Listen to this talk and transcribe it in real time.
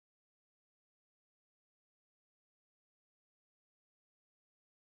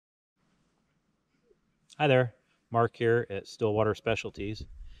Hi there, Mark here at Stillwater Specialties,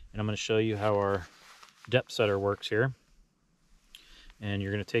 and I'm going to show you how our depth setter works here. And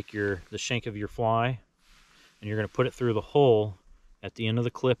you're going to take the shank of your fly and you're going to put it through the hole at the end of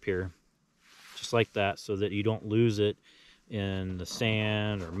the clip here, just like that, so that you don't lose it in the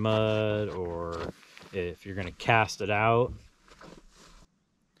sand or mud, or if you're going to cast it out.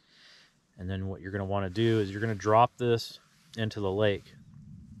 And then what you're going to want to do is you're going to drop this into the lake,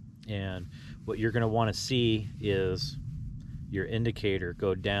 and what you're going to want to see is your indicator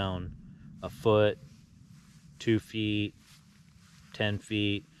go down a foot, 2 feet, 10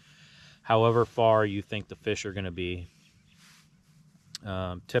 feet, however far you think the fish are going to be.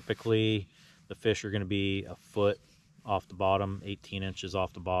 Typically, the fish are going to be a foot off the bottom, 18 inches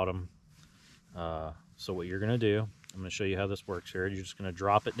off the bottom. So what you're going to do, I'm going to show you how this works here. You're just going to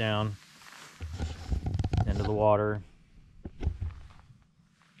drop it down into the water.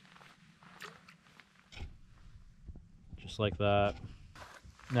 Just like that.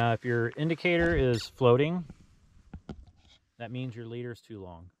 Now, if your indicator is floating, that means your leader is too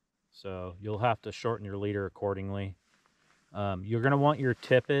long. So you'll have to shorten your leader accordingly. You're going to want your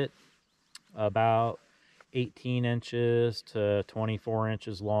tippet about 18 inches to 24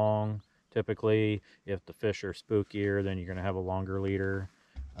 inches long. Typically, if the fish are spookier, then you're going to have a longer leader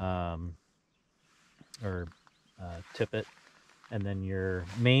or tippet. And then your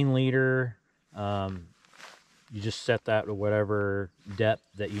main leader, you just set that to whatever depth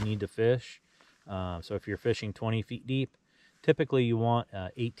that you need to fish. So if you're fishing 20 feet deep, typically you want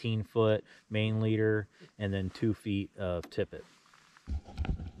 18-foot main leader and then 2 feet of tippet.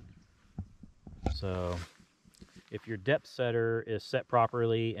 So if your depth setter is set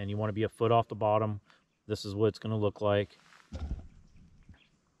properly and you want to be a foot off the bottom, this is what it's going to look like.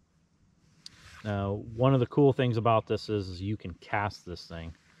 Now, one of the cool things about this is you can cast this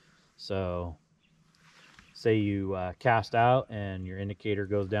thing. So say you cast out and your indicator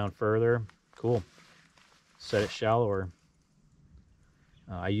goes down further, cool, set it shallower.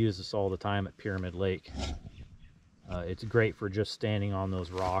 I use this all the time at Pyramid Lake. It's great for just standing on those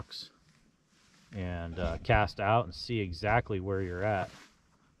rocks and cast out and see exactly where you're at.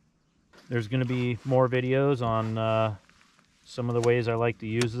 There's going to be more videos on some of the ways I like to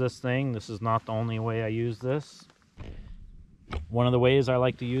use this thing. This is not the only way I use this. One of the ways I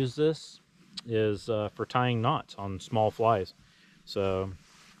like to use this is for tying knots on small flies. So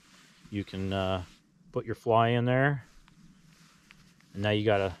you can put your fly in there, and now you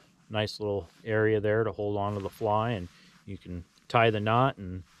got a nice little area there to hold on to the fly, and you can tie the knot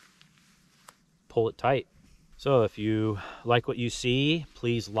and pull it tight. So if you like what you see,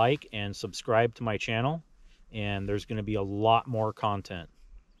 please like and subscribe to my channel, and there's going to be a lot more content.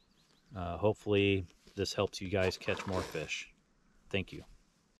 Hopefully this helps you guys catch more fish. Thank you.